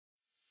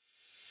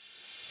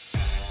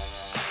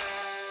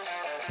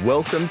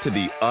Welcome to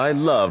the I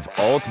Love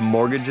Alt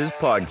Mortgages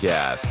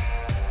podcast,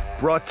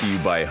 brought to you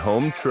by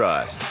Home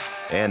Trust.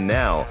 And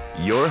now,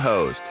 your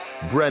host,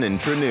 Brennan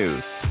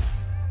Trenuth.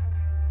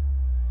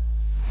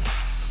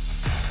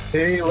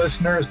 Hey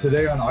listeners,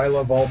 today on I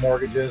Love Alt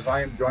Mortgages,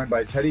 I am joined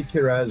by Teddy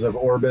Quirez of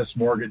Orbis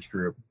Mortgage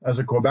Group. As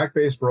a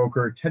Quebec-based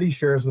broker, Teddy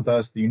shares with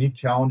us the unique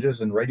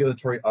challenges and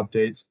regulatory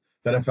updates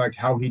that affect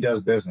how he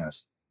does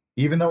business.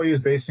 Even though he is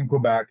based in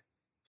Quebec,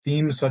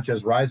 themes such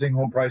as rising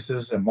home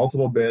prices and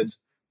multiple bids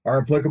are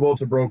applicable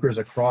to brokers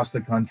across the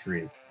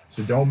country.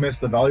 So don't miss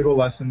the valuable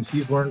lessons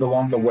he's learned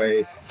along the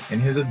way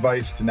and his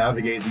advice to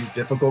navigate these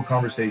difficult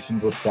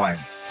conversations with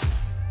clients.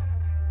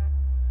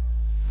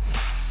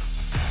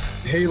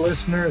 Hey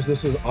listeners,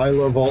 this is I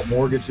Love Alt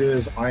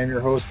Mortgages. I am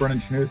your host, Brennan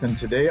Trenuth, and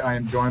today I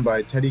am joined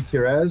by Teddy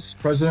Quirez,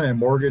 president and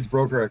mortgage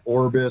broker at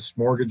Orbis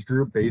Mortgage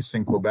Group based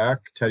in Quebec.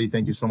 Teddy,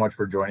 thank you so much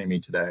for joining me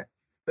today.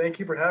 Thank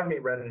you for having me,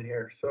 Brennan,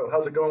 here. So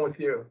how's it going with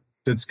you?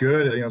 It's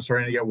good.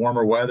 Starting to get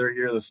warmer weather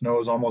here. The snow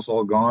is almost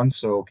all gone,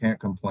 so can't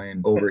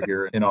complain over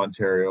here in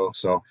Ontario.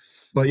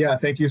 But yeah,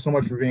 thank you so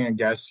much for being a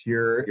guest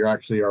here. You're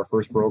actually our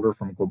first broker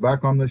from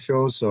Quebec on the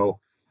show,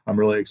 so I'm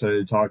really excited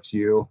to talk to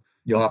you.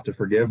 You'll have to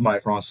forgive my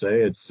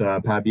français. It's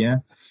pas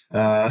bien.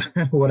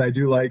 What I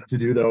do like to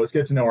do, though, is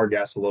get to know our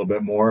guests a little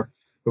bit more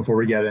before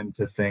we get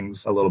into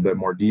things a little bit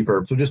more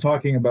deeper. So just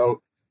talking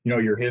about,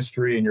 your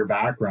history and your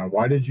background.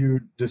 Why did you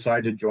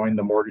decide to join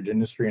the mortgage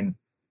industry, and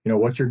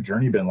what's your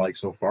journey been like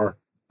so far?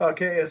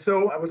 Okay,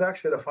 so I was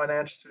actually at a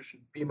financial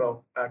institution,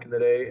 BMO, back in the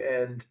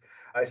day, and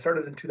I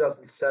started in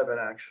 2007,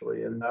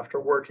 actually. And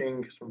after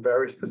working some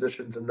various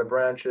positions in the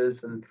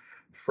branches, and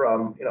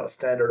from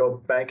standard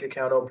bank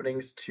account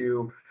openings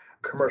to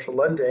commercial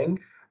lending,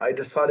 I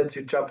decided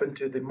to jump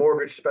into the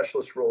mortgage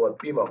specialist role at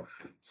BMO.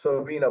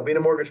 So, being a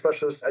mortgage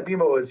specialist at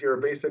BMO is you're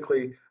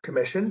basically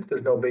commissioned.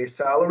 There's no base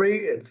salary.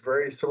 It's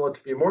very similar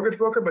to be a mortgage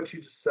broker, but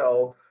you just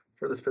sell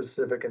for the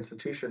specific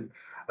institution.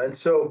 And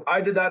so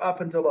I did that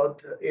up until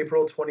about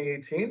April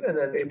 2018. And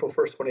then April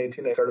 1st,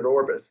 2018, I started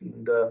Orbis.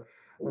 And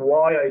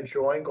why I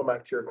joined, going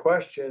back to your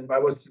question, I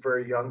was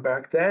very young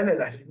back then,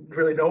 and I didn't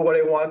really know what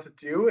I wanted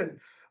to do. And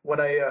when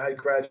I had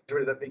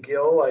graduated at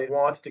McGill, I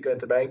wanted to go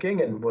into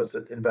banking. And was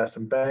it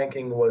investment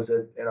banking? Was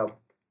it,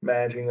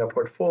 managing a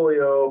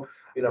portfolio,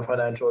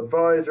 financial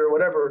advisor,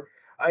 whatever?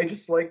 I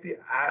just liked the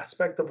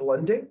aspect of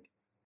lending.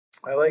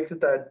 I liked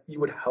that you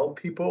would help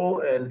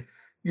people and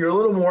you're a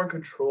little more in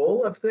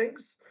control of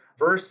things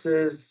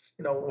versus,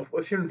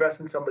 if you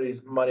invest in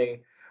somebody's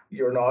money,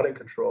 you're not in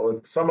control,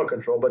 somewhat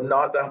control, but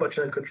not that much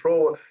in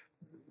control,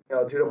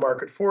 due to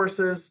market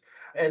forces.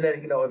 And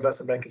then,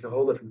 investment bank is a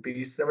whole different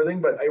beast and everything.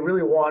 But I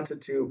really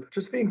wanted to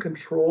just be in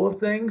control of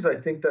things. I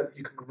think that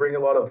you can bring a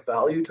lot of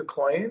value to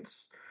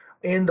clients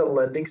in the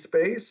lending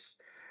space.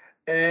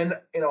 And,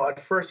 at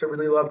first I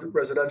really loved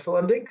residential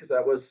lending because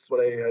that was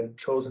what I had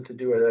chosen to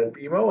do at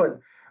BMO, and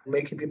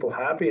making people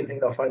happy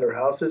and, find their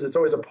houses. It's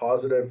always a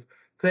positive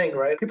thing,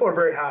 right? People are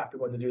very happy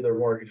when they do their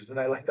mortgages. And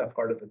I like that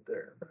part of it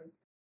there, right?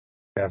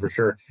 Yeah, for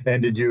sure.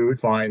 And did you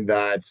find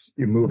that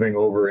you moving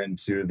over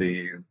into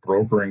the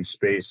brokering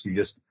space, you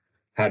just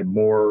had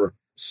more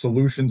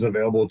solutions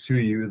available to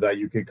you that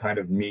you could kind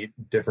of meet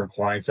different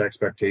clients'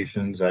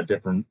 expectations at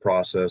different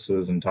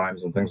processes and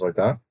times and things like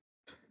that?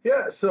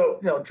 Yeah. So,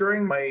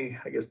 during my,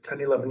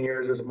 10, 11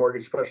 years as a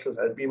mortgage specialist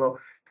at BMO,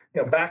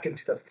 back in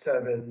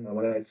 2007,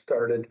 when I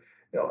started,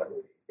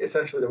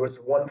 essentially there was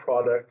one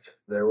product,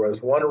 there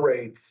was one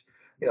rate,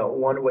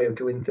 one way of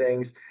doing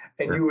things,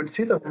 and Sure. you would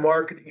see the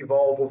market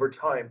evolve over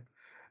time.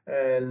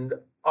 And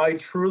I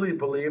truly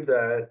believe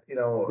that,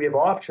 we have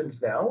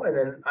options now. And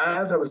then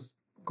as I was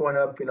going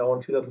up, in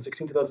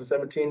 2016,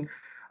 2017,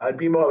 at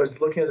BMO, I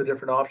was looking at the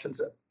different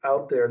options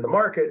out there in the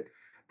market.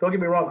 Don't get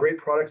me wrong, great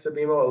products at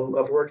BMO. I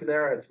loved working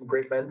there. I had some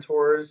great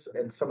mentors,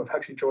 and some have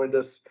actually joined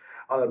us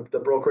on the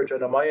brokerage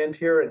end on my end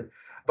here.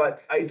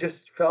 But I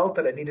just felt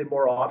that I needed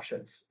more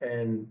options.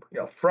 And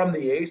from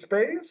the A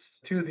space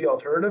to the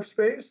alternative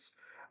space,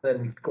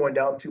 then going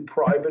down to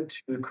private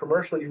to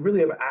commercial, you really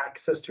have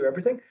access to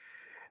everything.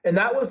 And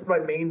that was my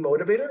main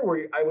motivator,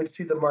 where I would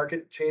see the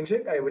market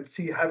changing. I would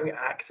see having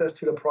access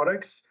to the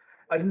products.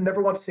 I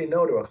never want to say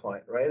no to a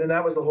client, right? And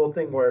that was the whole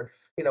thing where,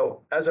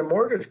 as a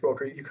mortgage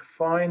broker, you can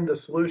find the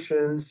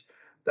solutions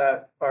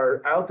that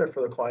are out there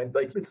for the client.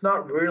 Like, it's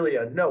not really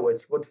a no,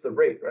 it's what's the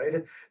rate,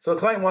 right? So the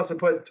client wants to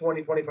put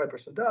 20,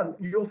 25% down,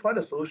 you'll find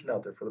a solution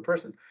out there for the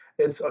person.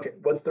 It's, okay,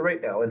 what's the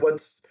rate now? And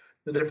what's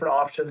the different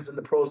options and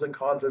the pros and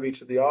cons of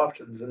each of the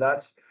options? And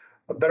that's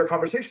a better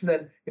conversation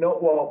than,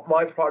 well,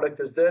 my product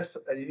is this,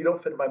 and you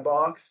don't fit in my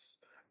box,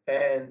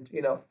 and,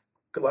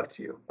 good luck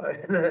to you.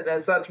 And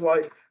that's why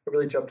I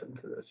really jumped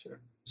into this here.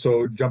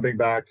 So jumping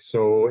back,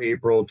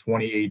 April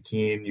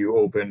 2018, you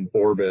opened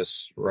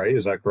Orbis, right?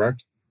 Is that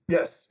correct?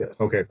 Yes.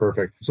 Okay,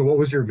 perfect. So what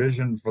was your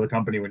vision for the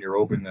company when you're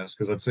opening this?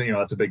 Because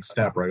that's a big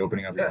step, right?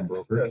 Opening up your own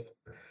brokerage.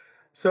 Yes.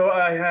 So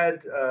I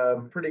had a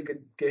pretty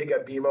good gig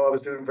at BMO. I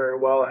was doing very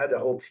well. I had a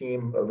whole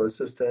team of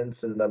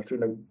assistants, and I was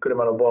doing a good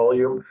amount of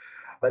volume.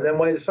 And then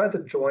when I decided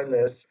to join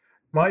this,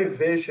 my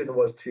vision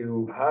was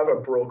to have a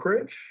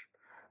brokerage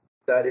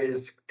that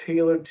is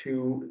tailored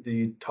to the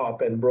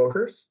top end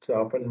brokers,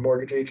 top end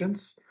mortgage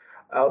agents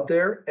out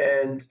there,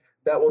 and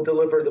that will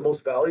deliver the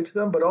most value to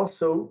them, but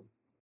also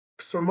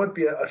somewhat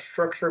be a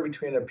structure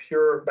between a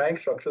pure bank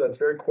structure that's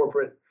very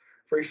corporate,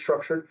 very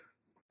structured,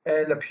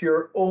 and a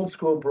pure old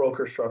school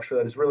broker structure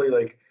that is really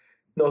like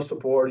no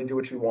support. You do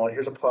what you want.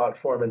 Here's a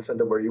platform and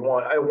send it where you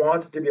want. I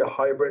want it to be a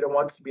hybrid. I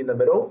want it to be in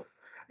the middle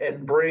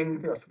and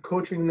bring some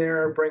coaching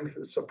there, bring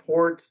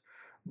support,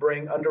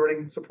 bring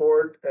underwriting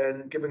support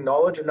and giving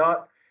knowledge, and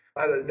not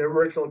I had an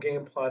original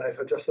game plan. I've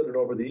adjusted it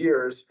over the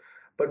years,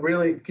 but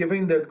really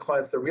giving the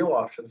clients the real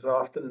options. And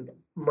often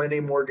many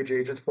mortgage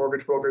agents,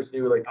 mortgage brokers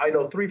knew like I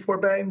know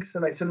 3-4 banks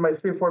and I send my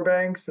 3-4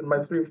 banks and my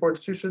 3-4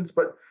 institutions,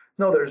 but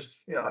no,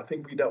 there's, I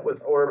think we dealt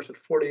with or was it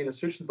 48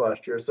 institutions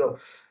last year. So,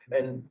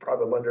 and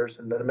private lenders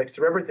and then a mix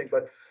of everything.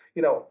 But,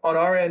 on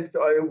our end,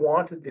 I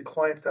wanted the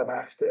clients to have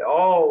access to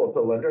all of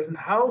the lenders. And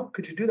how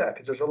could you do that?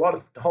 Because there's a lot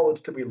of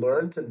knowledge to be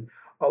learned and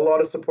a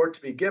lot of support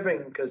to be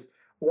given because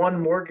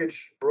one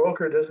mortgage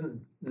broker doesn't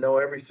know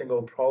every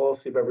single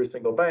policy of every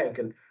single bank.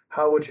 And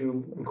how would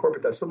you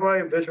incorporate that? So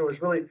my vision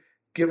was really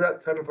give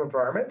that type of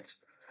environment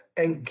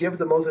and give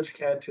the most that you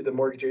can to the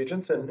mortgage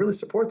agents and really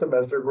support them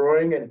as they're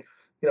growing and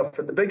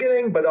from the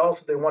beginning, but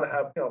also they want to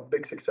have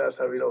big success,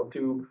 have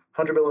do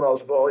 $100 million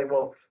of volume.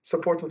 We'll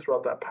support them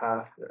throughout that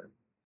path there.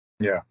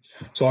 Yeah.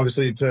 So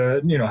obviously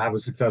to, have a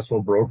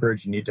successful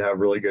brokerage, you need to have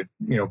really good,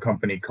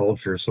 company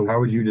culture. So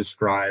how would you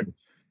describe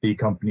the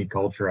company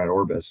culture at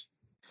Orbis?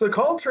 So the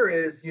culture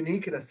is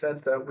unique in a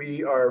sense that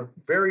we are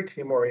very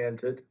team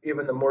oriented.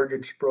 Even the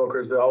mortgage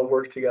brokers, they all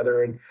work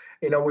together. And,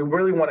 we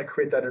really want to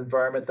create that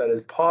environment that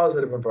is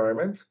positive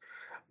environment,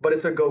 but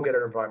it's a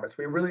go-getter environment. So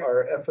we really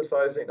are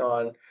emphasizing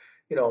on,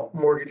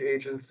 mortgage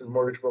agents and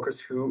mortgage brokers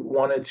who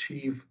want to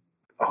achieve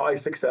high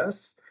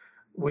success.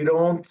 We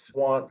don't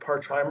want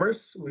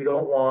part-timers. We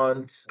don't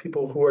want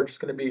people who are just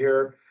going to be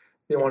here.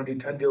 They want to do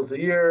 10 deals a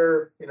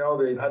year. They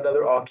had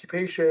another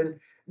occupation.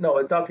 No,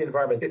 it's not the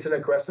environment. It's an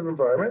aggressive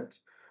environment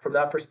from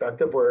that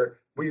perspective where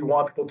we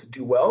want people to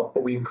do well,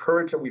 but we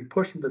encourage them, we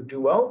push them to do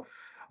well.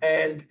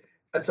 And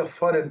it's a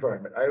fun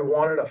environment. I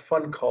wanted a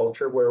fun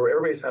culture where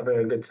everybody's having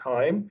a good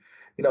time.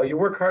 You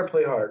work hard,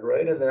 play hard,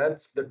 right? And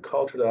that's the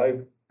culture that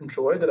I've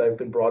enjoyed, that I've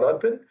been brought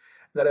up in,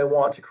 that I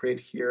want to create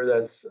here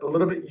that's a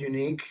little bit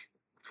unique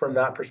from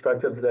that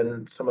perspective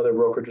than some other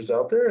brokerages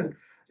out there. And,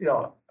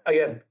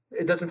 again,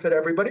 it doesn't fit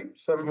everybody.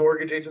 Some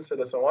mortgage agents say,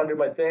 listen, I want to do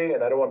my thing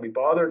and I don't want to be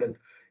bothered. And,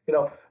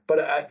 but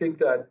I think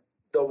that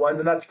the ones,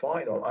 and that's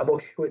fine. I'm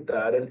okay with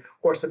that. And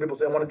or some people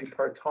say, I want to do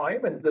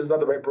part-time and this is not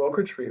the right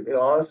brokerage for you, to be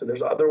honest. And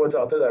there's other ones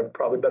out there that are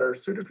probably better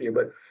suited for you.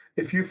 But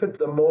if you fit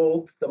the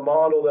mold, the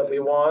model that we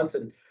want,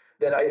 and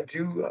then I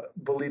do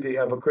believe you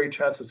have a great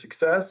chance of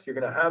success. You're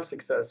going to have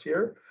success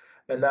here.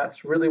 And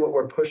that's really what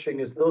we're pushing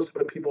is those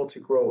sort of people to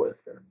grow with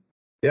here.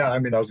 Yeah, I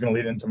mean, that was going to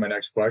lead into my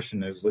next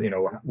question is,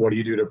 what do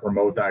you do to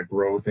promote that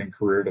growth and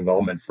career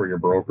development for your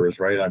brokers,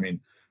 right? I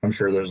mean, I'm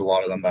sure there's a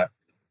lot of them that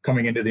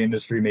coming into the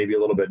industry maybe a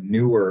little bit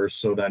newer.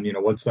 So then,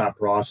 what's that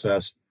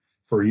process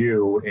for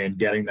you in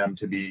getting them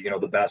to be,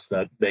 the best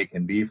that they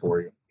can be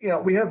for you?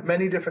 We have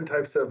many different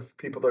types of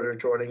people that are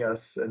joining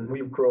us, and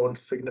we've grown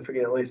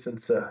significantly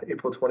since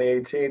April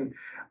 2018.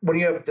 When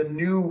you have the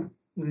new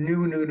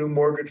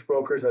mortgage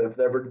brokers that have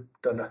never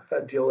done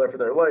a deal ever in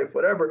their life,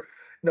 whatever,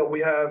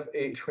 we have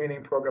a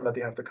training program that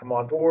they have to come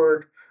on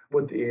board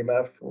with the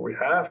AMF. We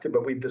have to,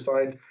 but we've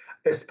designed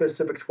a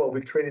specific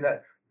 12-week training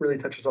that really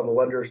touches on the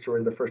lenders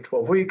during the first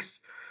 12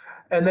 weeks.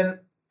 And then,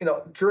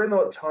 during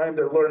that time,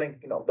 they're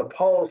learning, the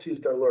policies,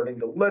 they're learning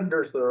the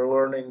lenders, they're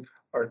learning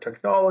our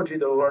technology,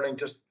 they're learning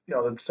just,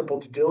 the simple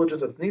due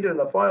diligence that's needed in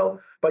a file,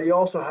 but you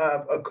also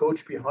have a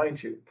coach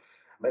behind you.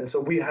 And so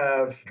we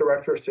have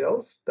director of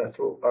sales. That's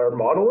what our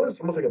model is,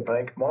 almost like a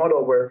bank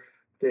model where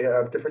they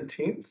have different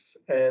teams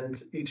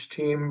and each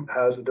team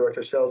has a director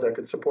of sales that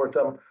can support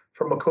them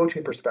from a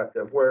coaching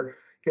perspective where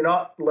you're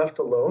not left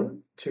alone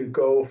to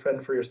go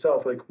fend for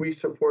yourself. Like we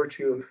support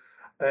you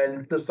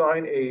and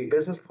design a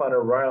business plan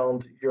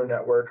around your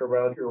network,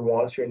 around your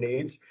wants, your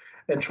needs,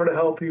 and try to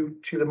help you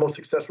achieve the most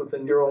success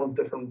within your own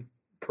different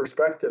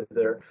perspective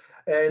there.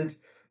 And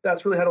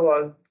that's really had a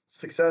lot of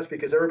success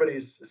because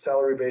everybody's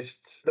salary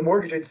based. The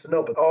mortgage agents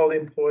know, but all the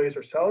employees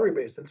are salary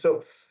based. And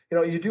so,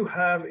 you do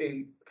have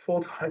a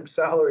full-time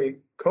salary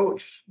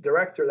coach,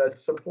 director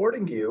that's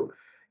supporting you.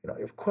 You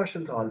have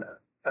questions on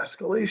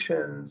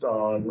escalations,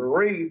 on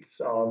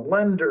rates, on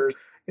lenders,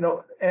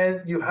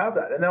 and you have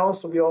that. And then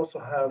also, we also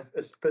have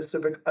a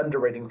specific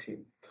underwriting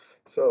team.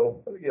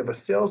 So you have a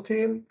sales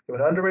team, you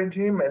have an underwriting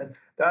team, and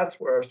that's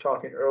where I was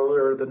talking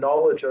earlier, the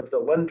knowledge of the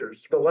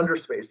lenders, the lender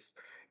space.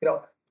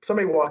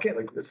 Somebody walk in,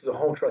 like this is a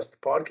Home Trust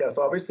podcast,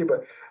 obviously,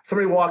 but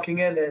somebody walking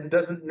in and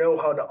doesn't know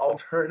how an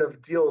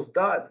alternative deal is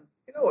done,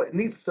 it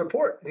needs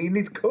support. It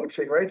needs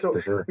coaching, right? So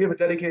sure. We have a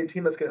dedicated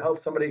team that's going to help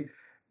somebody,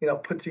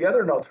 put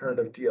together an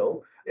alternative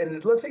deal.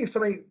 And let's say if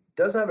somebody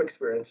doesn't have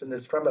experience and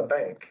is from a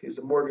bank, he's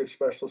a mortgage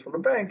specialist from a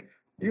bank,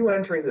 you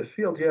entering this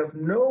field, you have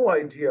no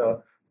idea,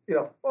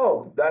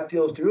 oh, that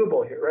deal's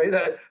doable here, right?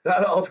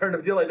 That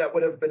alternative deal like that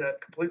would have been a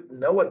complete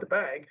no at the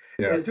bank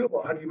Yeah. is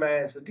doable. How do you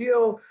manage the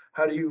deal?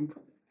 How do you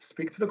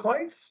speak to the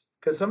clients?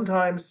 Because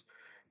sometimes,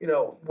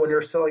 when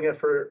you're selling it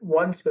for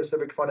one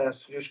specific financial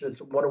institution,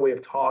 it's one way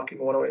of talking,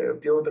 one way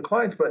of dealing with the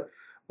clients. But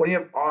when you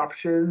have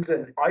options,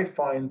 and I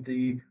find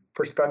the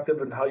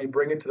perspective and how you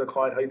bring it to the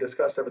client, how you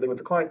discuss everything with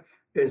the client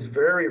is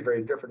very,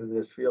 very different in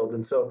this field.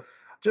 And so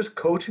just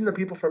coaching the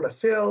people from a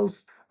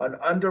sales, an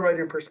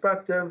underwriting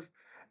perspective,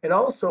 and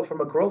also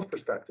from a growth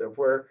perspective,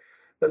 where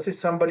let's say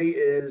somebody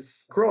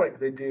is growing,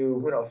 they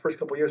do, first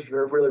couple of years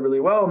really, really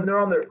well, and they're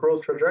on their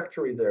growth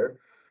trajectory there.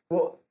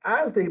 Well,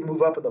 as they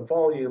move up in the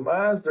volume,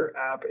 as their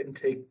app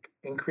intake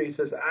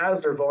increases,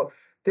 as their volume,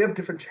 they have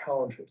different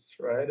challenges,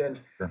 right? And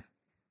Sure.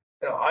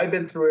 I've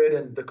been through it,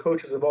 and the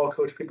coaches have all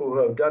coached people who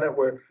have done it,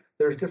 where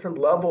there's different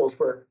levels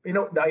where,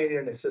 now you need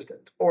an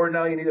assistant, or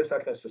now you need a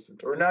second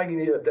assistant, or now you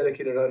need a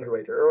dedicated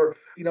underwriter, or,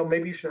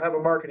 maybe you should have a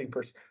marketing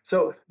person.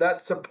 So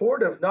that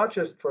supportive, not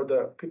just for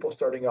the people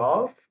starting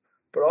off,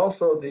 but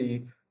also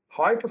the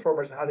high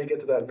performers, how to get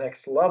to that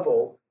next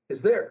level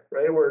is there,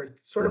 right? We're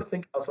sort of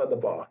thinking outside the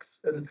box.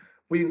 And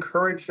we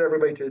encourage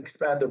everybody to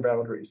expand their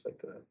boundaries like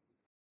that.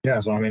 Yeah,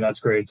 so I mean,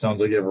 that's great.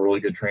 Sounds like you have a really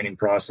good training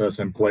process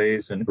in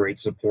place and great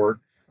support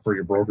for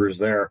your brokers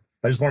there.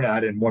 I just want to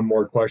add in one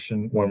more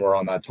question when we're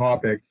on that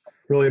topic,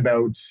 really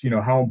about,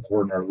 how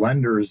important are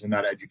lenders in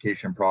that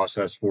education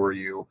process for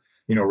you,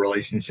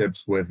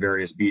 relationships with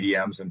various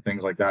BDMs and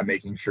things like that,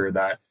 making sure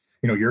that,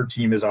 your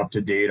team is up to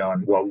date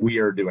on what we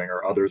are doing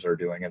or others are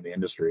doing in the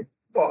industry.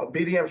 Well,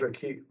 BDMs are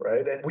key,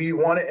 right? And we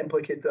want to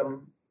implicate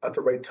them at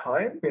the right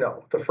time.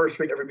 The first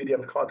week every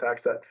BDM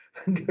contacts that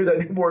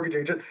new mortgage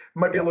agent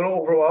might be a little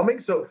overwhelming.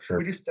 So Sure.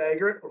 we do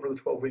stagger it over the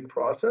 12-week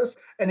process.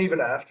 And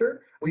even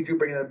after, we do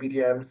bring in the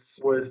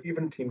BDMs with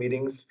even team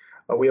meetings.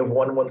 We have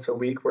one once a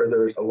week where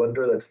there's a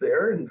lender that's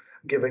there and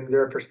giving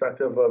their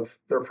perspective of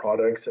their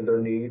products and their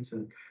needs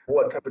and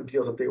what type of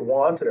deals that they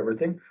want and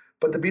everything.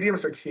 But the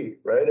BDMs are key,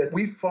 right? And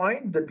we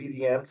find the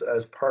BDMs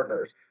as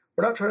partners.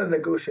 We're not trying to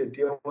negotiate a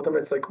deal with them.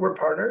 It's like we're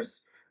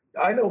partners.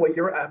 I know what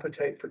your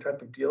appetite for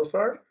type of deals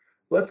are.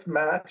 Let's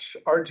match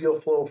our deal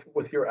flow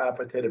with your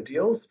appetite of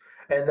deals,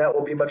 and that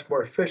will be much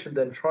more efficient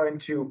than trying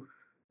to,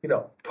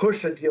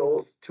 push a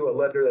deals to a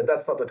lender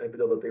that's not the type of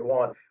deal that they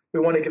want.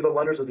 We want to give the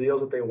lenders the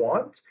deals that they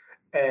want,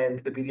 and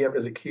the BDM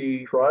is a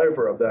key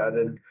driver of that.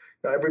 And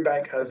every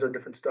bank has their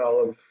different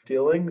style of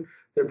dealing.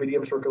 Their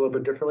BDMs work a little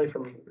bit differently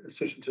from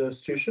institution to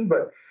institution,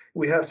 but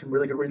we have some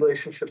really good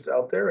relationships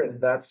out there, and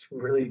that's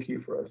really key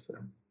for us.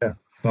 Yeah.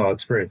 Oh,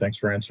 that's great. Thanks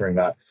for answering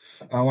that.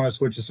 I want to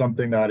switch to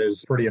something that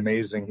is pretty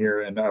amazing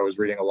here, and I was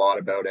reading a lot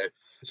about it.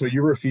 So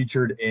you were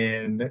featured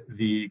in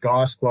the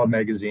Goss Club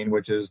magazine,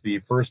 which is the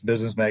first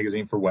business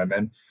magazine for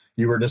women.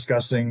 You were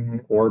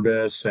discussing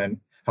Orbis and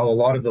how a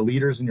lot of the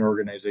leaders in your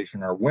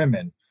organization are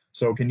women.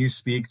 So can you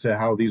speak to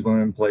how these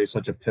women play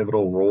such a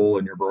pivotal role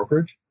in your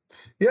brokerage?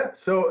 Yeah,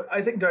 so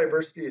I think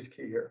diversity is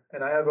key here.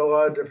 And I have a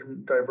lot of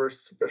different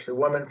diverse, especially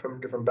women from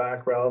different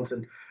backgrounds,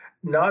 and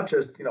not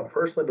just,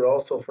 personally, but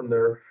also from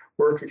their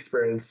work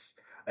experience.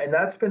 And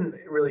that's been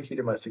really key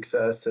to my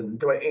success. And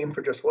do I aim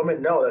for just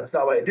women? No, that's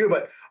not what I do.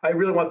 But I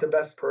really want the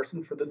best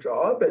person for the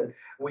job. And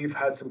we've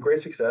had some great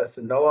success.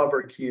 And a lot of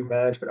our key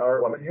management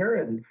are women here.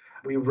 And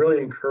we really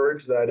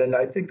encourage that. And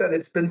I think that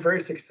it's been very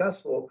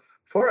successful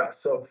for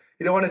us. So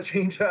you don't want to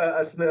change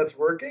something that's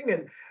working.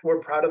 And we're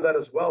proud of that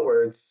as well,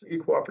 where it's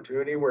equal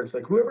opportunity, where it's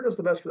like whoever does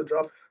the best for the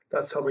job,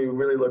 that's how we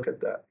really look at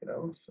that,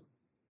 So.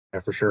 Yeah,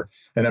 for sure.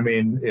 And I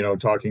mean,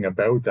 talking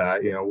about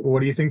that,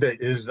 what do you think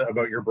that is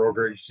about your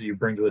brokerage that you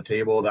bring to the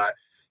table that,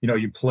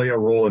 you play a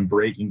role in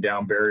breaking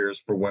down barriers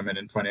for women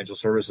in financial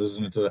services?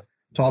 And it's a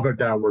topic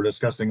that we're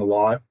discussing a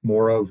lot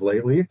more of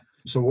lately.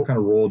 So what kind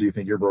of role do you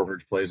think your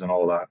brokerage plays in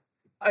all of that?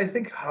 I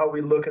think how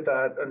we look at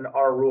that and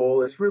our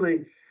role is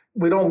really,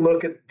 we don't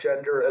look at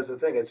gender as a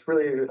thing. It's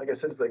really, like I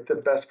said, it's like the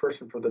best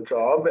person for the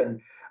job. And,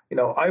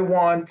 I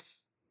want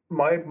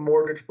my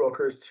mortgage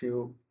brokers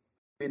to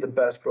be the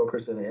best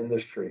brokers in the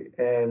industry.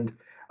 And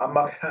I'm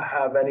not going to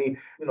have any,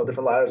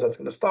 different ladders that's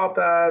going to stop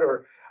that.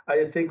 Or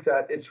I think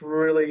that it's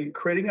really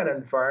creating an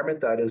environment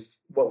that is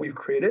what we've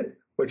created,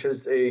 which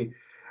is a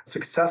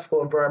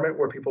successful environment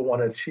where people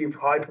want to achieve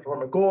high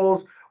performing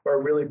goals, or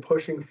are really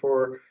pushing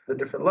for the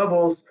different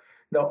levels.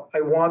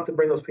 I want to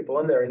bring those people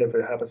in there. And if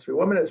it happens to be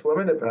women, it's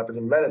women. If it happens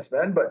to be men, it's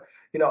men. But,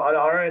 on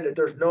our end,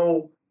 there's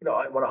no,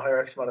 I want to hire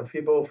X amount of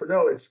people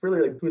no, it's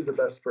really like who's the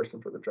best person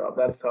for the job.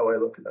 That's how I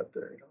look at that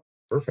there,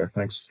 Perfect.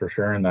 Thanks for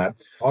sharing that.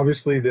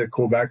 Obviously, the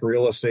Quebec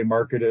real estate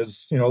market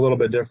is, a little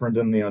bit different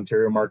than the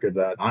Ontario market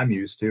that I'm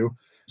used to.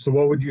 So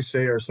what would you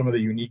say are some of the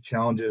unique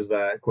challenges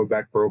that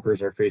Quebec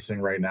brokers are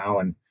facing right now?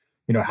 And,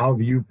 how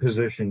have you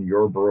positioned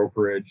your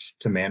brokerage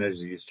to manage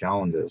these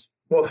challenges?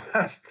 Well, the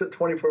past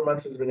 24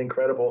 months has been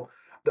incredible.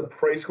 The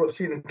price growth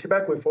seen in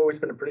Quebec, we've always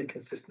been a pretty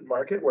consistent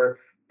market where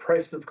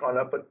prices have gone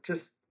up, but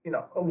just,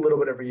 a little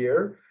bit every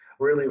year.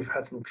 Really, we've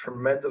had some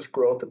tremendous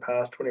growth the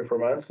past 24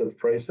 months of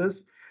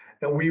prices.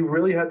 And we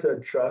really had to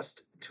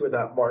adjust to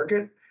that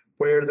market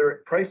where their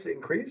price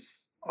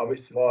increase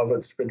Obviously, a lot of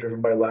it's been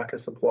driven by lack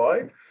of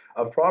supply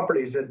of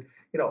properties. And,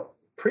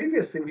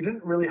 previously we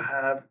didn't really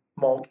have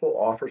multiple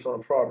offers on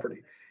a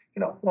property.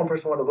 One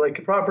person wanted to like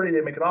a property,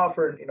 they make an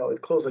offer, and,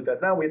 it closed like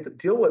that. Now we have to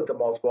deal with the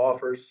multiple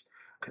offers,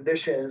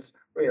 conditions,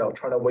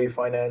 trying to weigh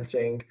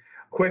financing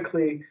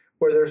quickly,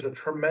 where there's a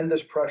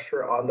tremendous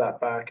pressure on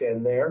that back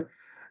end there.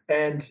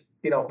 And,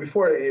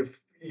 before, if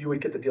you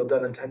would get the deal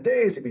done in 10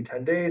 days, it'd be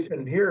 10 days.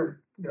 And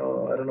here, I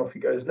don't know if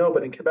you guys know,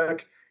 but in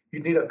Quebec, you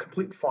need a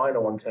complete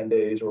final in 10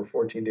 days or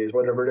 14 days,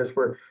 whatever it is,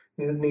 where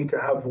you need to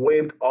have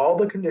waived all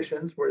the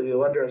conditions, where the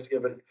lender has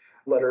given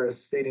letter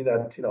stating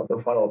that,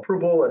 the final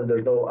approval and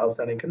there's no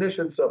outstanding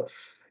conditions. So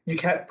you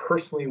can't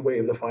personally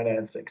waive the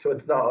financing. So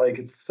it's not like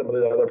it's some of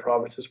the other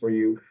provinces where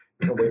you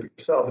can waive it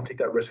yourself and take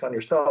that risk on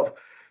yourself.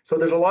 So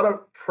there's a lot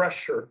of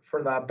pressure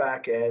from that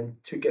back end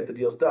to get the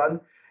deals done.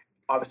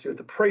 Obviously,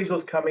 with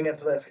appraisals coming in,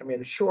 sometimes coming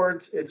in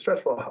short, it's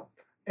stressful.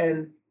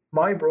 And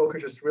my broker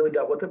just really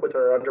dealt with it with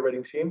our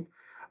underwriting team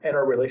and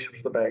our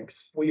relationships with the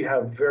banks. We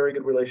have very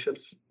good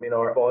relationships.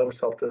 Our volumes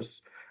helped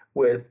us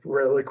with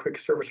really quick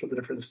service with the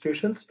different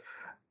institutions.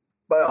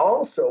 But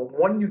also,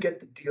 when you get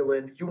the deal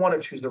in, you want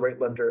to choose the right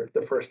lender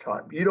the first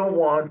time. You don't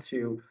want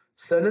to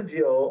send a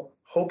deal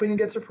hoping it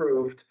gets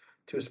approved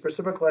to a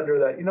specific lender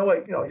that,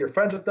 you're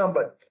friends with them,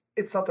 but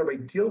it's not the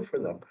right deal for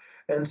them.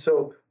 And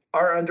so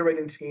our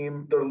underwriting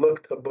team, their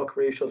look to book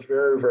ratio is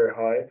very, very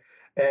high.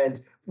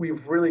 And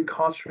we've really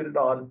concentrated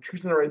on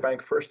choosing the right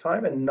bank first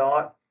time and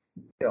not,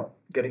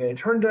 getting any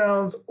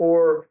turndowns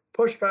or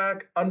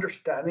pushback,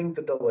 understanding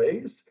the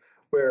delays,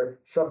 where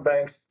some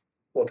banks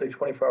will take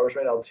 24 hours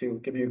right now to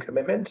give you a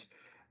commitment,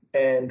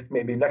 and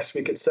maybe next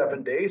week it's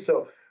 7 days.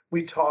 So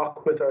we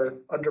talk with our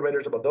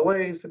underwriters about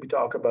delays, and we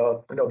talk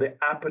about, the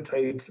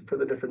appetite for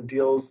the different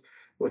deals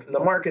within the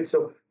market.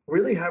 So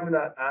really having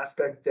that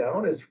aspect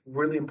down is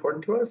really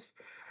important to us.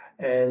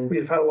 And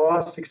we've had a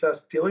lot of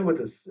success dealing with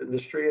this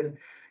industry. And,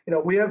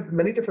 we have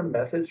many different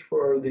methods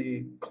for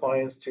the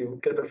clients to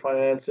get their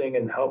financing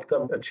and help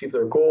them achieve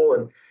their goal.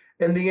 And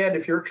in the end,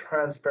 if you're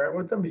transparent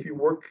with them, if you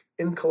work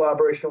in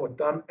collaboration with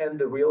them and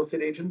the real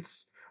estate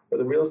agents or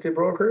the real estate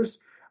brokers,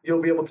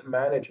 you'll be able to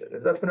manage it.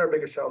 And that's been our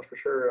biggest challenge for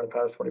sure in the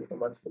past 24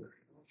 months.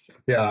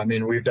 Yeah,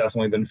 we've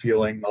definitely been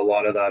feeling a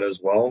lot of that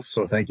as well.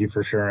 So thank you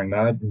for sharing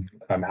that.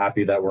 I'm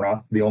happy that we're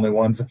not the only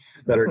ones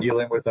that are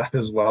dealing with that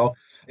as well.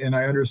 And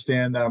I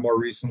understand that more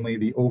recently,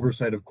 the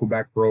oversight of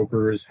Quebec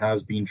brokers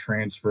has been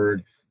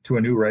transferred to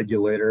a new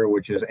regulator,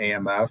 which is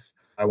AMF.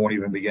 I won't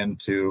even begin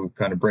to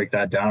kind of break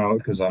that down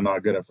because I'm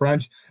not good at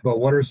French. But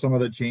what are some of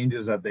the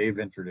changes that they've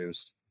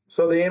introduced?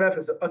 So the AMF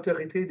is the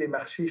Autorité des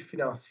Marchés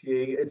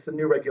Financiers. It's a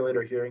new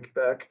regulator here in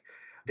Quebec.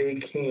 They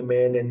came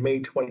in May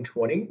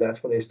 2020.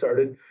 That's when they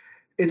started.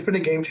 It's been a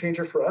game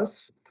changer for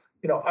us.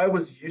 I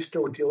was used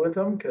to dealing with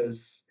them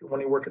because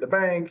when you work at a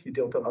bank, you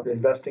deal with them on the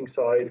investing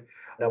side.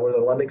 Now we're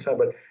on the lending side,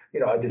 but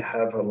I did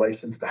have a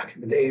license back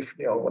in the day,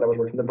 when I was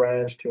working the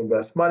branch to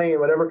invest money and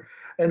whatever.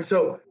 And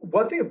so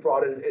what they've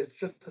brought is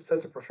just a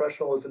sense of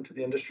professionalism to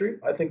the industry.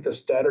 I think the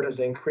standard has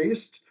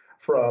increased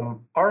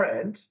from our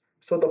end.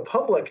 So the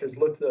public has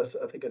looked at us,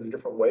 I think, in a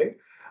different way.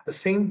 At the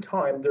same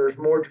time, there's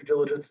more due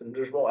diligence and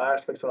there's more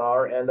aspects on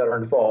our end that are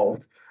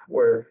involved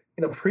where,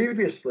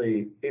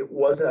 previously it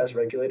wasn't as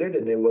regulated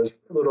and it was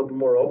a little bit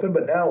more open,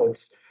 but now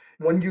it's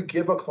when you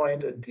give a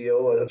client a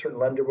deal, a certain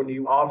lender, when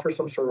you offer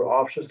some sort of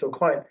options to a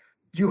client,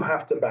 you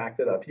have to back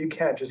that up. You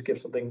can't just give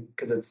something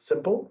because it's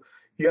simple.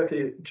 You have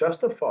to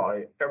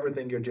justify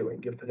everything you're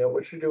doing. You have to know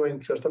what you're doing,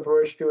 justify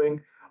what you're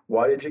doing.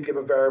 Why did you give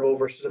a variable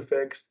versus a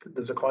fixed?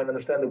 Does the client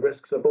understand the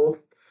risks of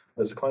both?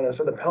 Does the client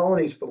understand the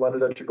penalties for the lender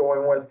that you're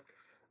going with?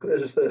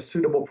 Is this a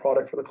suitable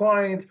product for the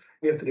client?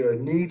 We have to do a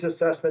needs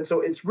assessment. So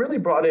it's really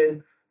brought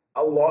in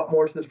a lot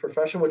more to this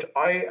profession, which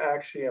I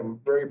actually am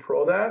very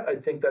pro that. I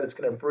think that it's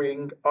going to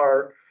bring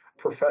our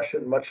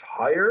profession much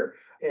higher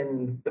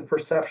in the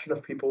perception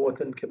of people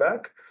within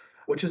Quebec,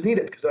 which is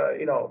needed because,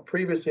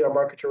 previously our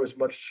market share was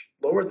much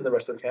lower than the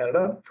rest of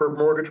Canada for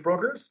mortgage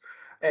brokers.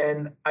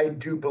 And I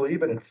do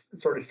believe, and it's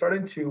already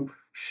starting to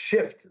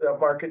shift that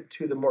market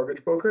to the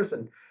mortgage brokers.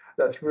 And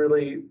that's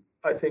really,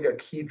 I think, a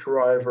key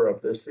driver of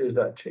this is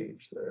that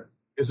change there.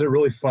 Is it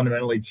really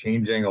fundamentally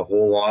changing a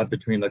whole lot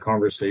between the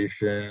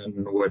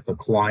conversation with the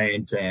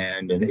client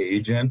and an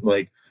agent?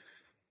 Like,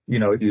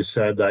 you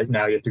said that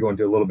now you have to go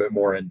into a little bit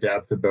more in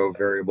depth about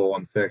variable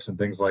and fixed and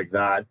things like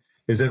that.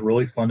 Is it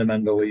really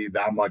fundamentally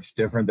that much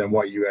different than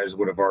what you guys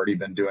would have already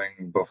been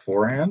doing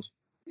beforehand?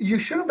 You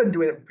should have been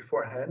doing it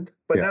beforehand,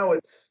 but now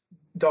it's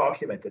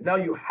documented. Now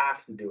you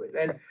have to do it.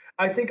 And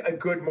I think a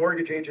good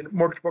mortgage agent,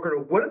 mortgage broker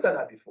would have done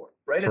that before,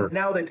 right? Sure. And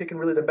now they've taken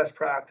really the best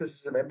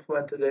practices and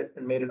implemented it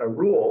and made it a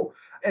rule.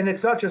 And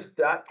it's not just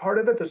that part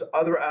of it. There's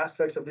other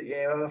aspects of the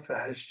AMF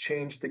that has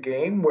changed the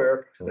game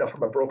where,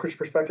 from a broker's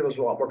perspective, there's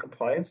a lot more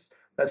compliance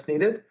that's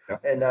needed.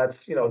 Yep. And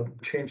that's,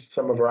 changed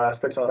some of our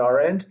aspects on our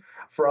end.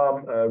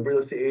 From a real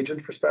estate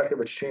agent perspective,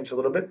 it's changed a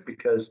little bit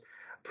because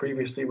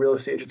previously, real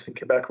estate agents in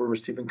Quebec were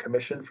receiving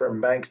commission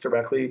from banks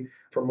directly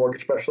from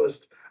mortgage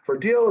specialists for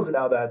deals, and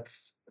now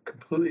that's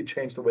completely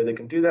changed the way they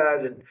can do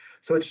that. And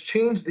so it's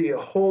changed the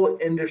whole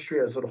industry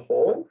as a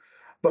whole.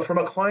 But from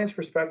a client's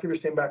perspective, you're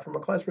saying back from a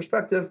client's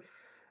perspective,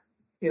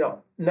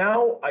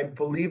 now I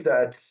believe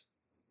that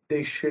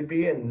they should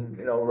be, and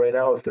right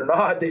now, if they're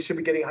not, they should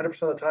be getting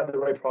 100% of the time the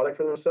right product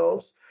for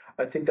themselves.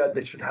 I think that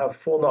they should have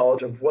full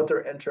knowledge of what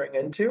they're entering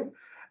into.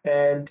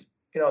 And,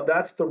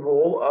 that's the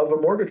role of a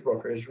mortgage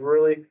broker, is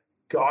really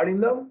guiding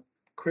them,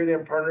 creating a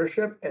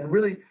partnership, and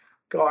really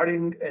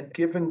guiding and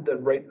giving the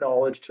right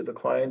knowledge to the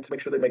client to make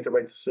sure they make the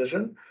right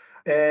decision.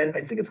 And I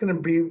think it's going to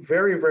be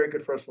very, very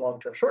good for us long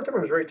term. Short term,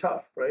 it was very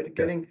tough, right? Yeah.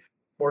 Getting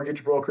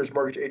mortgage brokers,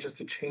 mortgage agents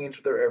to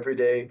change their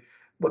everyday,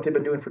 what they've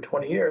been doing for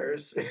 20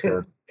 years.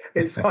 Sure.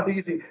 It's not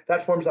easy.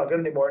 That form's not good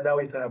anymore. Now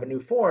we have to have a new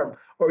form,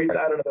 or you have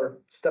to add another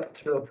step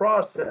to the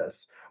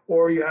process,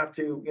 or you have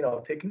to,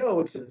 take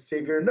notes and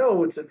save your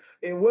notes. And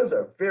it was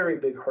a very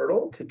big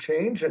hurdle to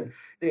change. And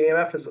the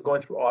AMF is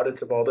going through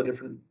audits of all the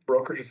different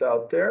brokerages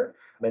out there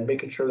and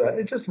making sure that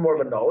it's just more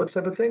of a knowledge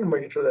type of thing,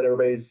 making sure that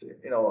everybody's,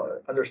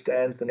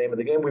 understands the name of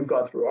the game. We've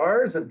gone through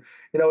ours, and,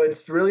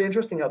 it's really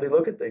interesting how they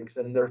look at things,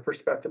 and their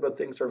perspective of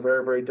things are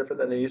very, very different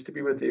than they used to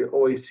be with the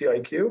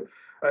OACIQ.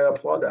 I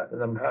applaud that,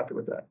 and I'm happy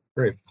with that.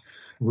 Great.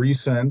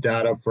 Recent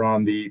data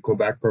from the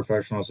Quebec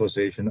Professional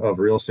Association of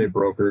Real Estate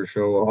Brokers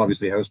show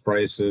obviously house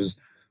prices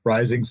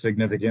rising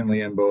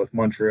significantly in both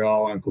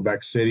Montreal and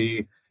Quebec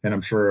City, and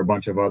I'm sure a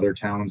bunch of other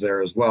towns there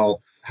as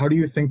well. How do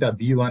you think that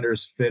B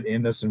lenders fit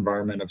in this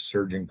environment of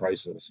surging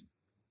prices?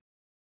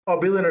 Oh,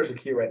 B lenders are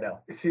key right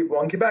now. You see,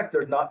 in Quebec,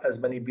 there's not as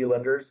many B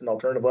lenders and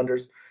alternative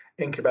lenders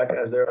in Quebec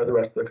as there are the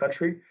rest of the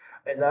country.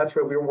 And that's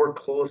where we work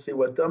closely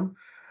with them.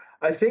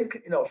 I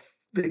think,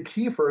 the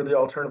key for the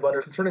alternative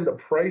lender concerning the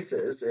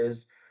prices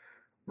is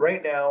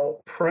right now,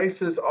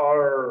 prices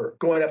are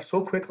going up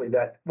so quickly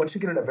that once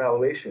you get an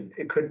evaluation,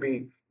 it could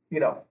be,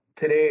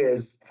 today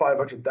is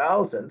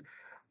 500,000,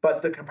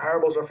 but the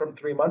comparables are from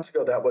 3 months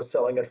ago that was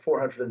selling at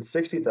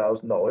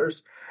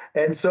 $460,000.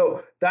 And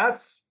so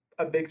that's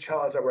a big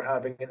challenge that we're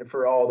having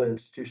for all the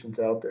institutions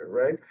out there,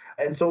 right?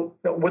 And so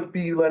with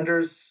B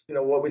lenders,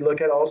 what we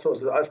look at also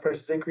is as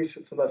prices increase,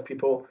 sometimes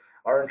people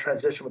are in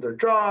transition with their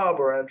job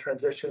or in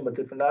transition with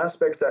different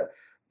aspects that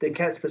they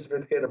can't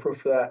specifically get approved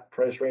for that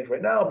price range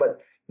right now. But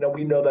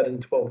we know that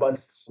in 12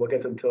 months, we'll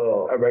get them to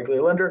a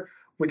regular lender.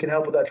 We can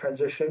help with that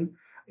transition,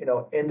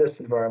 in this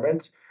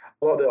environment.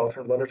 A lot of the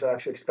alternative lenders are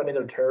actually expanding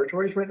their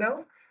territories right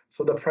now.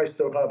 So the prices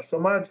have gone up so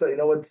much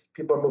that,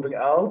 people are moving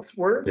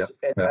outwards,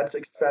 and that's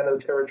expanded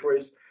the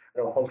territories.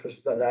 Home Trust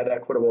has done that,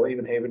 Equitable,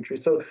 even Haventree.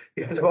 So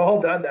you guys have all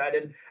done that,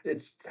 and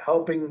it's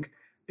helping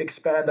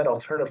expand that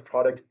alternative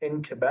product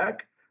in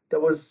Quebec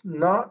that was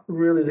not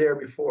really there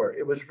before.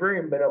 It was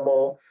very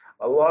minimal.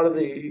 A lot of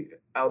the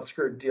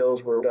outskirt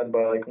deals were done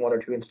by like one or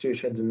two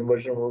institutions, and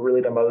which were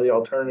really done by the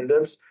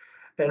alternatives.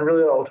 And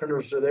really, the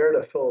alternatives are there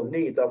to fill a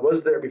need that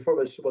was there before,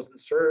 but just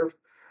wasn't served.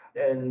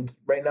 And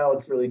right now,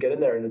 it's really getting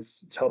there, and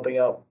it's helping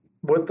out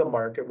with the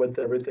market, with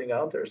everything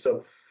out there.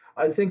 So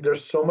I think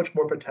there's so much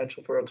more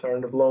potential for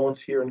alternative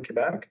loans here in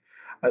Quebec.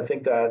 I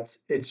think that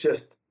it's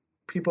just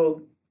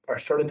people are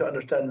starting to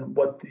understand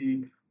what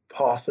the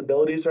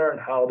possibilities are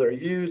and how they're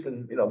used,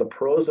 and the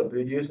pros of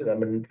using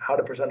them and how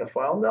to present a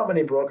file. Not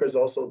many brokers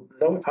also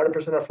know how to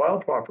present a file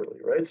properly,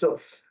 right? So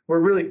we're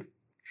really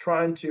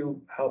trying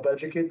to help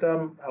educate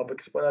them, help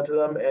explain that to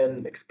them,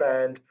 and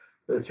expand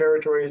the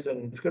territories,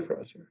 and it's good for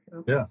us here.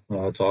 Yeah,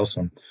 well, that's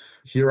awesome.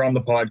 Here on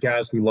the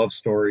podcast, we love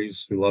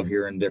stories. We love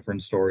hearing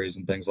different stories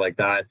and things like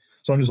that.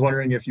 So I'm just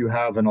wondering if you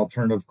have an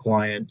alternative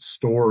client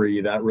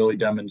story that really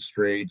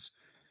demonstrates,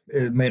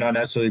 it may not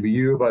necessarily be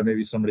you, but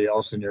maybe somebody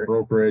else in your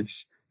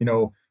brokerage,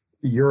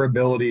 your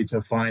ability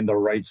to find the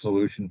right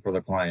solution for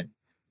the client.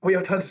 We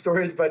have tons of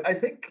stories, but I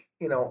think,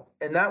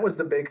 and that was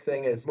the big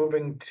thing, is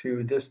moving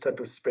to this type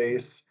of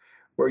space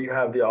where you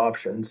have the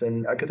options.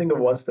 And I could think of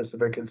one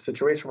specific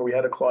situation where we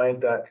had a client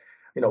that,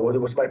 it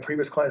was my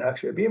previous client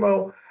actually at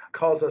BMO,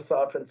 calls us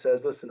up and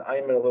says, listen,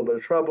 I'm in a little bit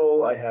of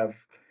trouble. I have,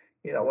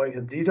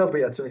 the details, but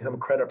he had some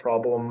credit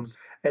problems.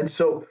 And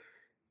so,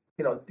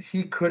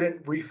 he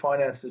couldn't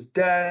refinance his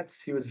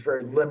debts. He was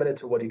very limited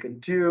to what he could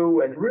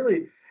do. And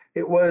really,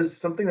 it was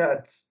something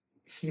that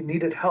he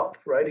needed help,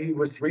 right? He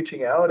was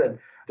reaching out and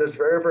does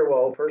very, very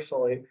well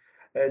personally.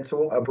 And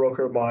so a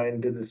broker of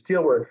mine did this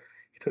deal where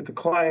he took the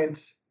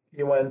client,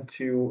 he went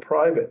to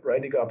private,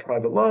 right? He got a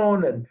private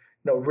loan and,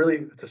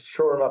 really to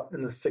shore him up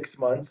in the 6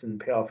 months and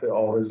pay off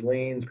all his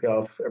liens, pay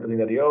off everything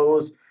that he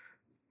owes,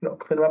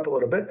 clean him up a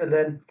little bit. And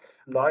then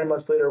 9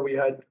 months later, we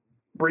had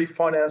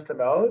refinanced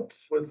him out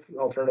with an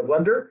alternative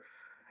lender.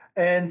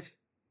 And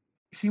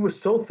he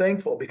was so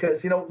thankful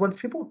because, once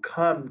people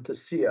come to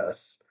see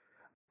us,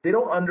 they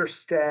don't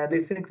understand.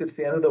 They think it's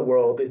the end of the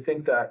world. They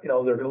think that, they're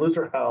going to lose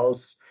their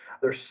house.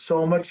 There's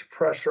so much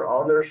pressure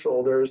on their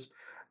shoulders.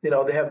 They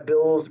have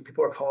bills and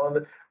people are calling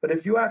them. But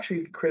if you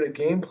actually create a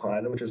game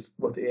plan, which is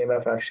what the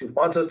AMF actually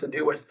wants us to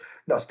do, is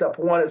step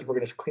one is we're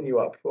going to clean you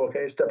up.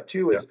 Okay. Step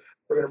two is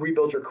we're going to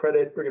rebuild your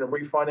credit. We're going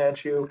to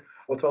refinance you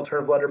with an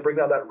alternative lender, bring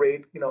down that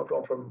rate,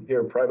 going from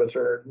here privates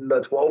are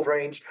the 12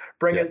 range,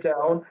 bring it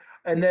down.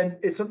 And then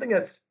it's something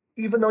that's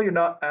even though you're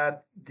not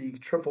at the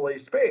AAA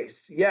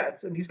space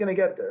yet, and he's going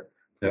to get there.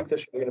 I think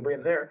this year we're going to bring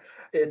him there.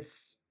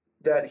 It's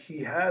that he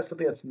has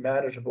something that's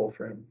manageable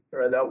for him,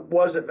 right? That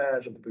wasn't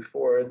manageable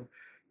before. And,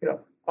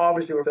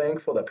 obviously we're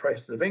thankful that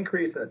prices have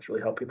increased and it's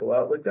really helped people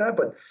out like that.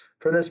 But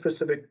for this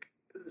specific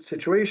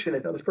situation,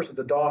 this person's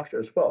a doctor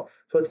as well.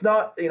 So it's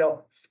not,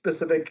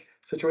 specific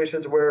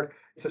situations where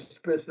it's a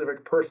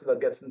specific person that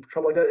gets in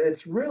trouble like that.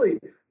 It's really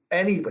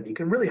anybody. It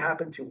can really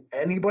happen to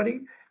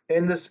anybody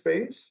in this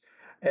space.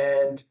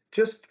 And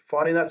just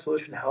finding that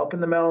solution, helping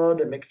them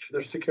out and making sure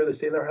they're secure, they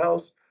stay in their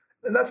house.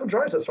 And that's what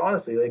drives us,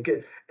 honestly. Like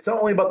it's not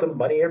only about the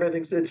money,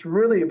 everything. It's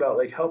really about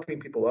like helping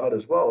people out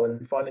as well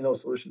and finding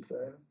those solutions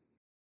there.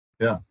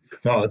 Yeah,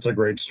 no, that's a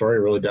great story.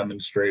 It really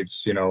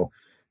demonstrates, your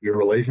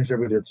relationship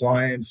with your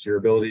clients, your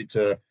ability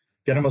to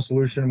get him a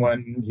solution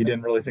when he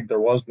didn't really think there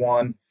was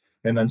one,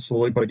 and then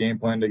slowly put a game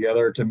plan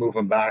together to move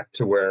him back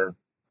to where,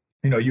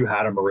 you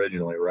had him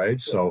originally, right? Yeah.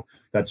 So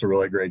that's a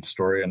really great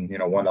story, and,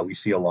 one that we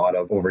see a lot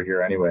of over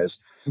here anyways.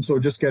 And so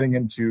just getting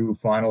into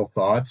final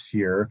thoughts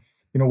here,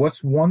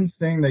 what's one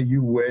thing that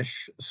you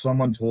wish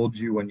someone told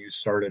you when you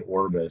started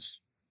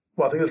Orbis?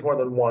 Well, I think there's more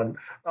than one.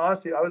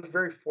 Honestly, I was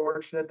very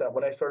fortunate that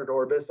when I started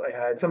Orbis, I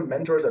had some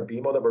mentors at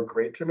BMO that were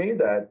great to me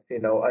that,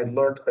 I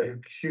learned a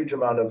huge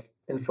amount of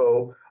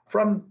info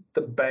from the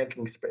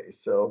banking space.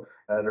 So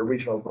I had a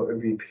regional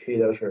VP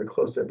that was very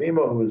close to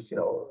BMO who was,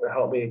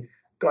 helped me,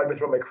 guide me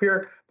through my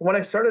career. But when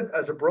I started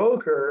as a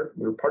broker,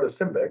 we were part of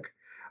Symbic,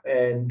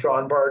 and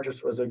John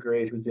Barges was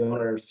who's the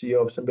owner and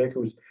CEO of Symbic,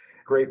 who's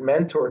a great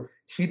mentor.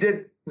 He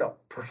did,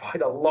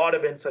 provide a lot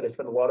of insight. I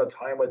spent a lot of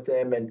time with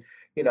him, and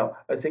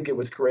I think it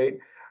was great.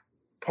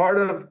 Part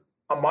of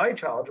my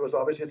challenge was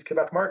obviously it's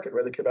Quebec market,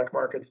 where the Quebec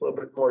market's a little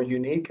bit more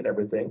unique and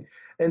everything.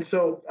 And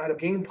so I had a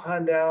game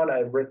plan down. I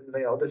had written,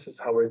 this is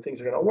how things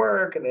are going to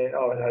work. And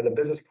I had a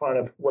business plan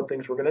of what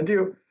things we're going to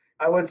do.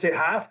 I would say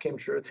half came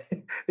true.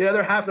 The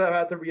other half I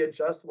had to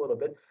readjust a little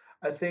bit.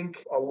 I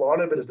think a lot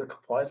of it is the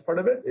compliance part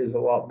of it is a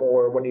lot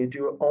more when you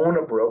do own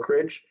a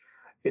brokerage.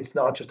 It's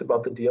not just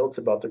about the deal, it's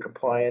about the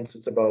compliance,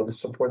 it's about the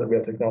support that we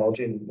have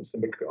technology, and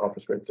Symbic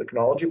offers great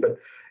technology. But,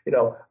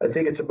 I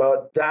think it's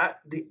about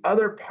that, the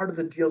other part of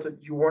the deals that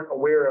you weren't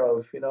aware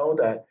of,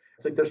 that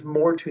it's like there's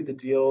more to the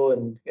deal,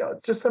 and,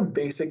 it's just some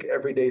basic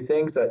everyday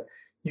things that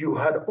you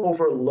had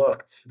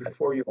overlooked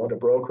before you owned a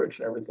brokerage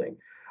and everything.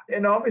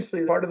 And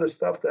obviously part of the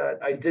stuff that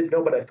I did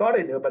know, but I thought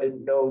I knew, but I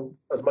didn't know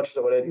as much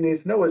as what I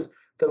needed to know is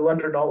the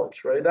lender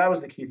knowledge, right? That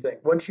was the key thing.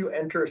 Once you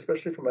enter,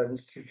 especially from an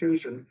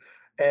institution,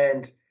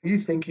 and you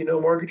think you know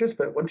mortgages,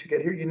 but once you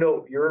get here, you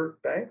know your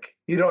bank.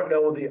 You don't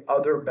know the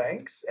other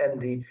banks and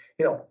the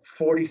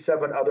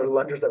 47 other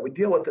lenders that we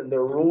deal with and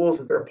their rules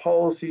and their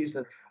policies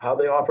and how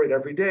they operate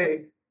every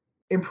day.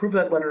 Improve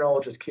that lender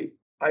knowledge is key.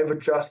 I've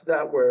adjusted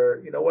that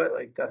where,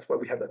 that's why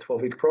we have that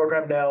 12-week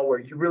program now where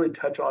you really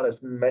touch on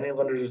as many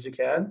lenders as you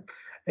can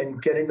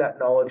and getting that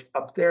knowledge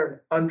up there and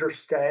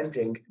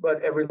understanding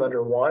what every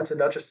lender wants and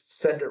not just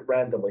send it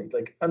randomly,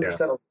 like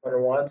understand what the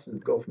lender wants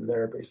and go from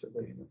there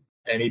basically.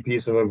 Any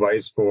piece of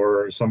advice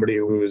for somebody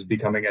who is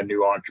becoming a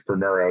new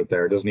entrepreneur out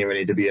there? It doesn't even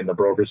need to be in the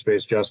broker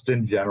space, just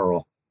in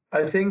general.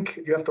 I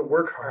think you have to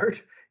work hard.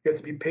 You have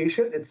to be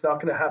patient. It's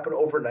not going to happen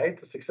overnight.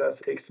 The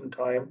success takes some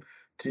time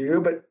to do.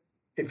 But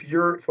if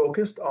you're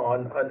focused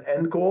on an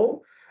end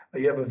goal,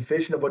 you have a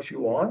vision of what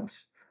you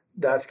want,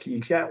 that's key.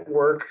 You can't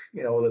work,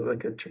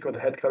 like a chicken with a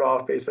head cut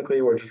off, basically,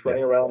 or just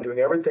running around doing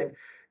everything.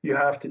 You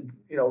have to,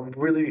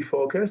 really be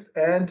focused,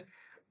 and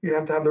you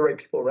have to have the right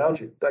people around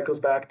you. That goes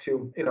back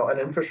to, an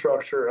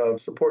infrastructure of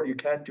support. You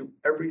can't do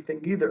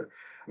everything either.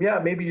 Yeah,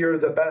 maybe you're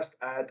the best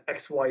at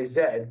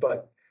XYZ,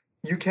 but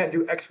you can't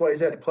do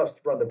XYZ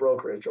plus run the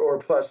brokerage or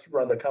plus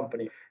run the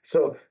company.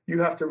 So you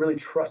have to really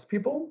trust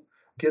people,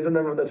 give them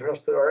the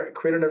trust they are,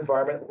 create an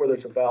environment where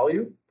there's a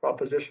value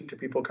proposition to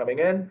people coming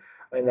in.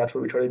 And that's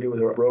what we try to do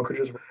with our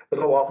brokerages.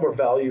 There's a lot more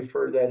value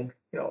for than,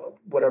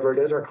 whatever it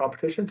is, our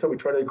competition. So we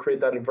try to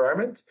create that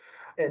environment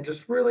and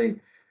just really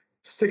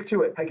stick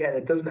to it. Again,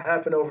 it doesn't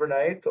happen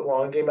overnight. It's a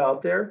long game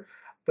out there.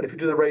 But if you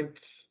do the right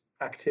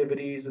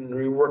activities and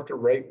you work the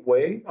right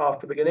way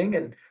off the beginning,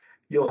 and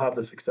you'll have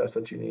the success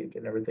that you need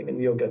and everything,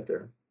 and you'll get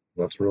there.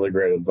 That's really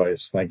great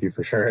advice. Thank you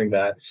for sharing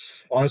that.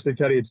 Honestly,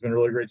 Teddy, it's been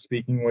really great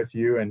speaking with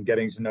you and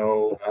getting to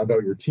know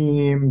about your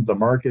team, the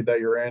market that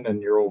you're in,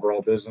 and your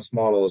overall business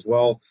model as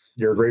well.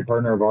 You're a great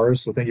partner of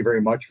ours, so thank you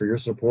very much for your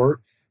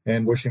support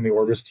and wishing the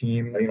Orbis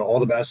team, all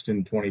the best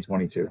in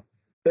 2022.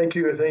 Thank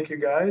you,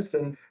 guys.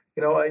 And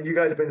you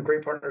guys have been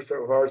great partners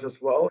of ours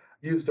as well.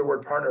 Use the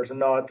word partners and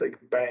not like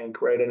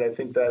bank, right? And I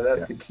think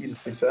that's the key to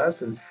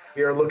success. And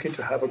we are looking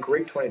to have a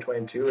great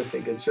 2022. I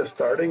think it's just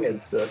starting.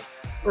 It's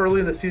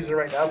early in the season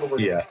right now, but we're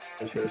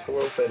this year, so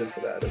we're excited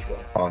for that as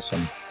well.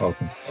 Awesome.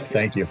 Welcome.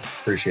 Thank you.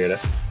 Appreciate it.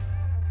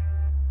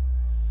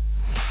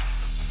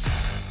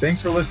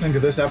 Thanks for listening to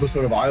this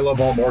episode of I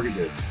Love Alt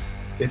Mortgages.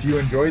 If you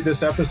enjoyed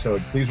this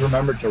episode, please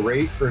remember to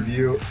rate,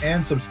 review,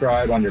 and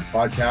subscribe on your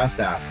podcast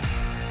app.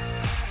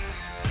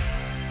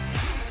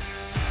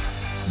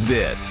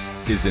 This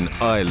is an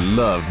I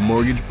Love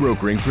Mortgage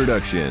Brokering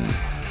production.